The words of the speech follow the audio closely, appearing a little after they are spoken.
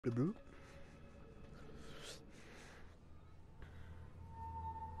Blue.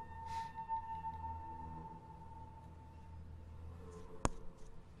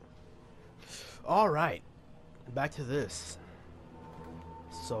 All right, back to this.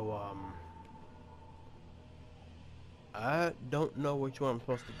 So, I don't know which one I'm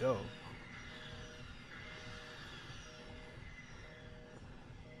supposed to go.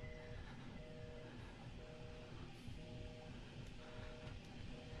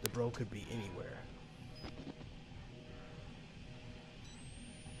 The bro could be anywhere.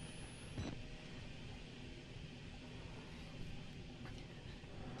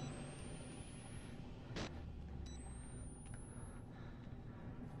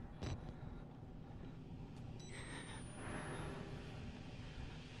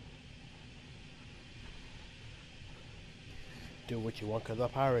 Do what you want, cause a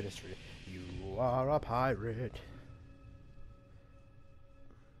pirate is free. You are a pirate.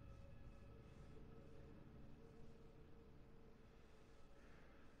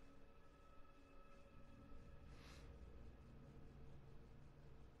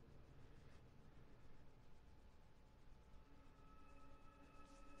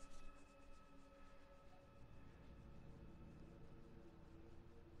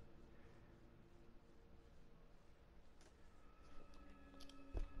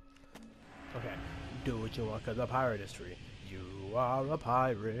 Okay, do what you want, cause a pirate is free. You are a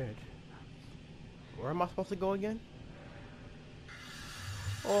pirate. Where am I supposed to go again?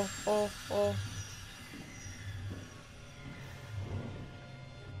 Oh.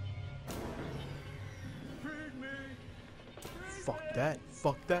 Fuck that.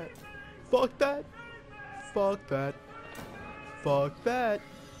 Fuck that. Fuck that. Fuck that. Fuck that.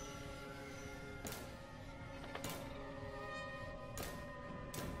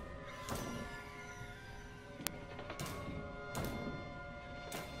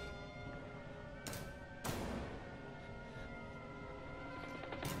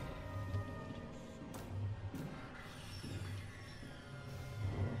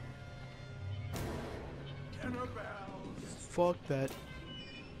 Fuck that.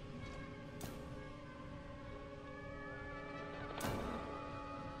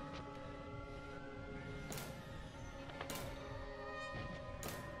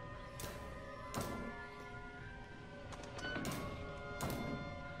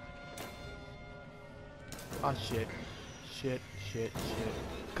 Ah, shit. Shit.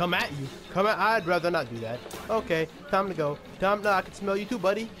 Come at you. Come at. I'd rather not do that. Okay, time to go. No, I can smell you too,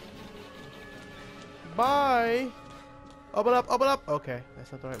 buddy. Bye. Open up. Okay,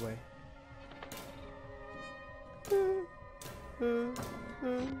 that's not the right way.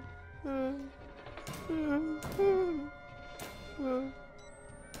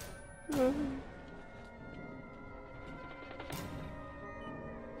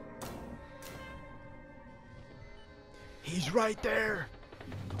 He's right there.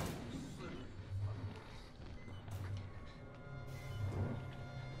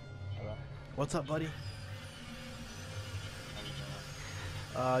 What's up, buddy?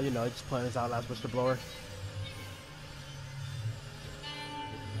 You know, just playing this Outlast Whistleblower.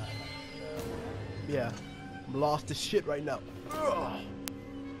 Yeah, I'm lost as shit right now. Ugh.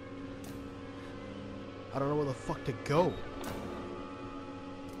 I don't know where the fuck to go.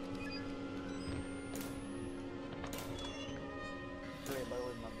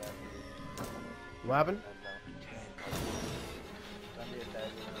 What happened?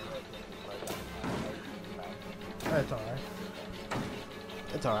 It's alright.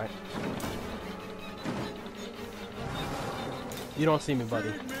 It's alright. You don't see me,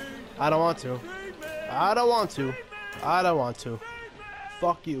 buddy. I don't want to. I don't want to.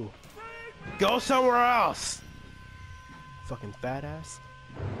 Fuck you. Go somewhere else! Fucking fat ass.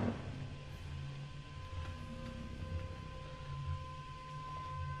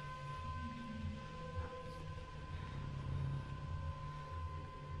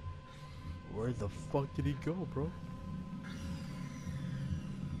 Where the fuck did he go, bro?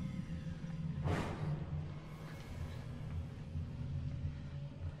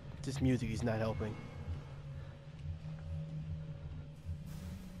 This music is not helping.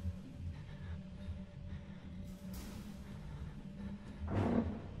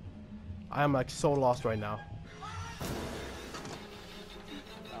 I am like so lost right now.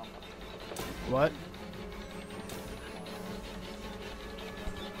 What?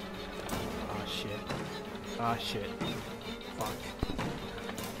 Ah shit. Fuck.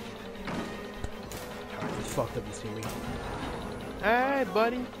 Alright, it's fucked up, you see me. Hey,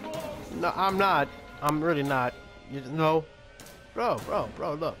 buddy. No, I'm not. I'm really not. You just, no. Bro,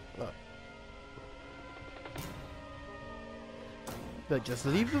 look. But just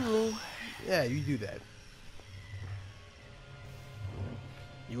leave the room. Yeah, you do that.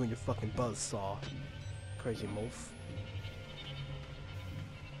 You and your fucking buzzsaw. Crazy mof.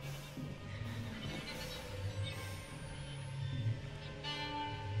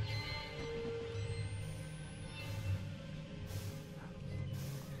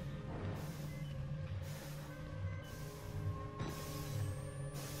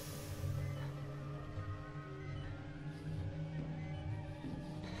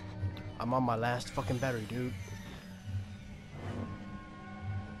 I'm on my last fucking battery, dude.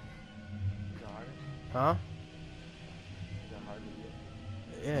 Is it hard? Huh? Is it hard to get?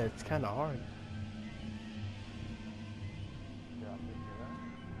 Yeah, it's kind of hard. Did I pick it up?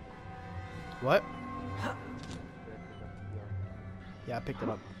 What? Did I pick up the deal? Yeah, I picked it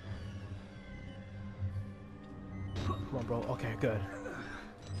up. Come on, bro. Okay, good.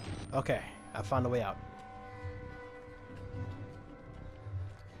 Okay, I found a way out.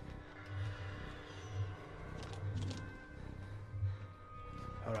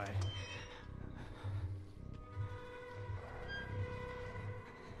 Alright.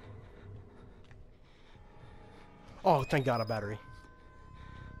 Oh, thank God, a battery.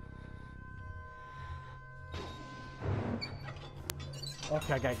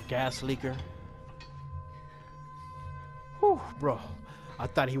 Okay, I got gas leaker. Whew, bro. I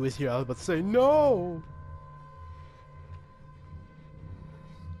thought he was here. I was about to say no.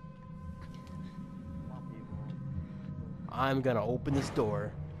 Come on, people. I'm gonna open this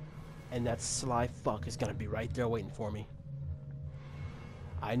door, and that sly fuck is gonna be right there waiting for me.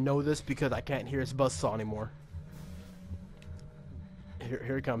 I know this because I can't hear his buzzsaw anymore.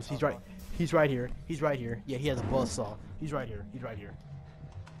 Here he comes. He's right. He's right here. He's right here. Yeah, he has a buzzsaw. He's right here. He's right here.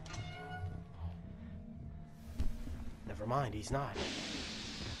 Never mind. He's not.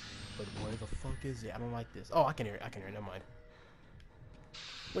 But where the fuck is he? I don't like this. Oh, I can hear it. I can hear it. Never mind.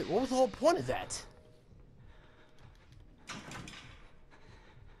 Wait, what was the whole point of that?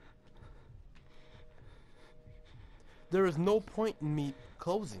 There is no point in me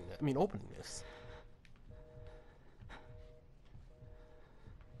closing it. I mean, opening this.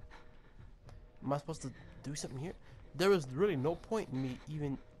 Am I supposed to do something here? There is really no point in me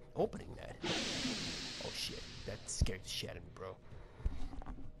even opening that. Oh shit, that scared the shit out of me, bro.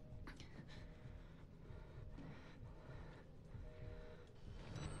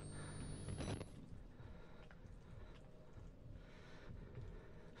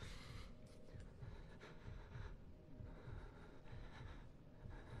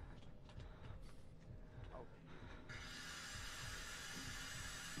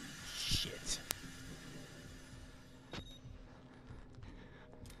 Shit.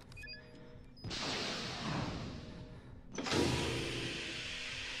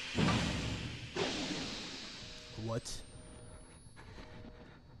 What?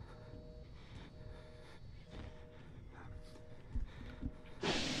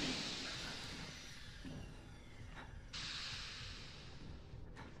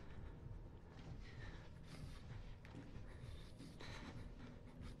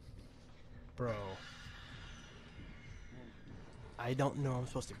 Bro. I don't know where I'm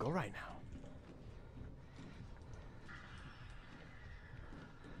supposed to go right now.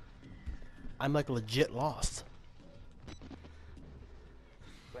 I'm like legit lost.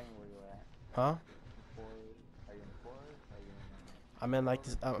 Explain where you're at. Huh? Are you in the forest? Are you in I'm in like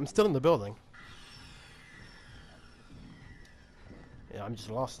this. I'm still in the building. Yeah, I'm just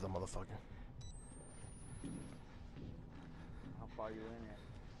lost as a motherfucker. How far are you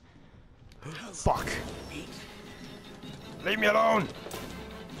in it? Fuck. Leave me alone.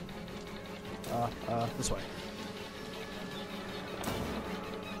 This way.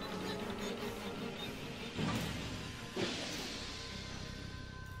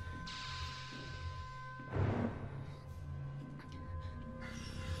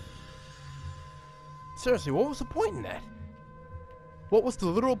 Seriously, what was the point in that? What was the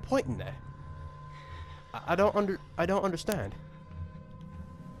literal point in that? I don't understand.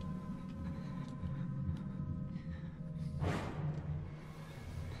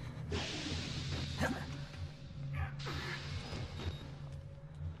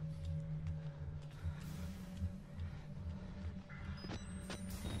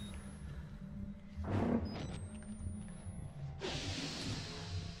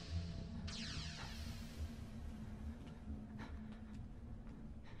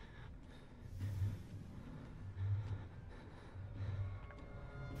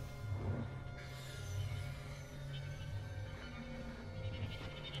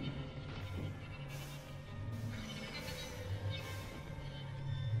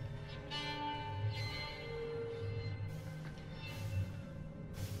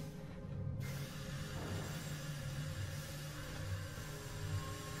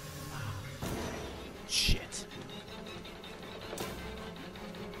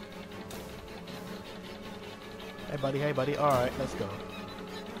 buddy. Hey, buddy. All right, let's go.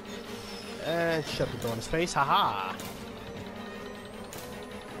 And shut the door in his face. Haha.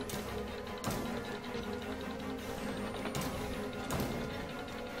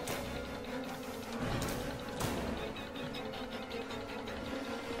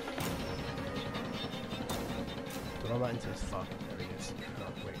 Throw him out into his fuck. There he is. No,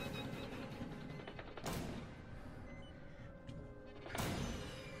 wait.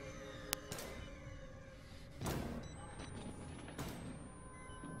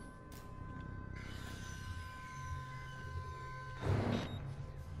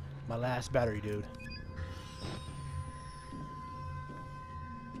 My last battery, dude.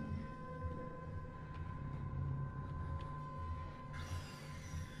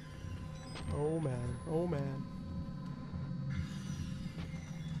 Oh man, oh man.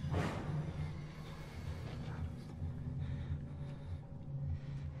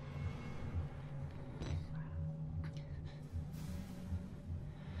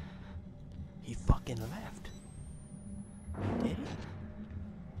 He fucking left. Did he?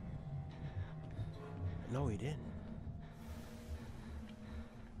 No, he didn't.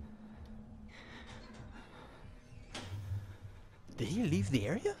 Did he leave the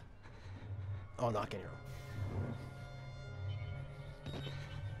area? Oh, no, I can hear him.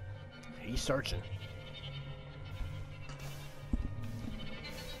 He's searching.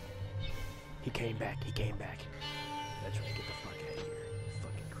 He came back. He came back. That's right. Get the fuck out of here.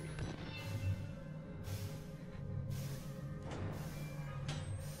 Fucking creep.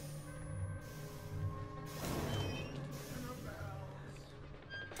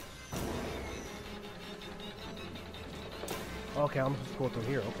 Okay, I'm supposed to go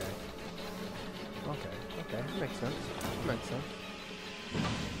through here. Okay. Okay. Makes sense. Makes sense.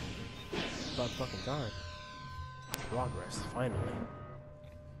 About fucking time. Progress, finally.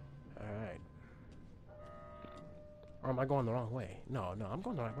 Alright. Or am I going the wrong way? No, I'm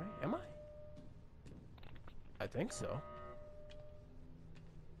going the right way. Am I? I think so.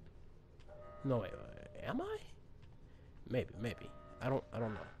 No, wait, am I? Maybe. I don't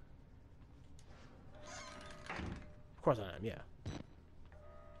know. Of course I am, yeah.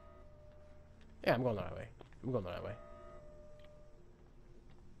 Yeah, I'm going the right way.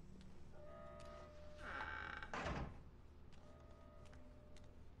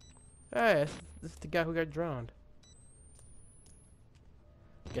 Hey, this is the guy who got drowned.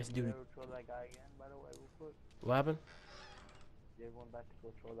 Guess dude. You ever troll that guy again, by the way, real quick? What happened? You ever went back to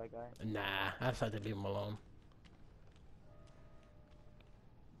go troll that guy? Nah, I decided to leave him alone.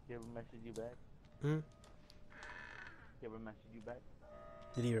 He ever message you back? Hmm? He ever message you back?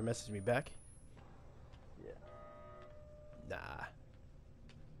 Did he ever message me back? Yeah. Nah.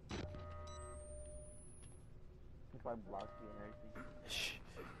 If I blocked you and everything. Shh.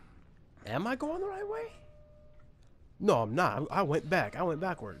 Am I going the right way? No, I'm not. I went back. I went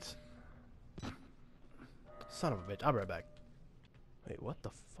backwards. Son of a bitch. I'll be right back. Wait, what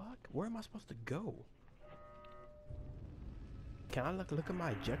the fuck? Where am I supposed to go? Can I look at my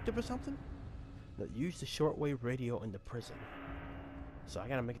objective or something? No, use the shortwave radio in the prison. So I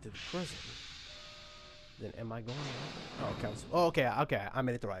gotta make it to the prison. Then am I going right? Oh, okay. Oh, okay. I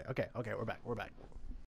made it the right. Okay, we're back.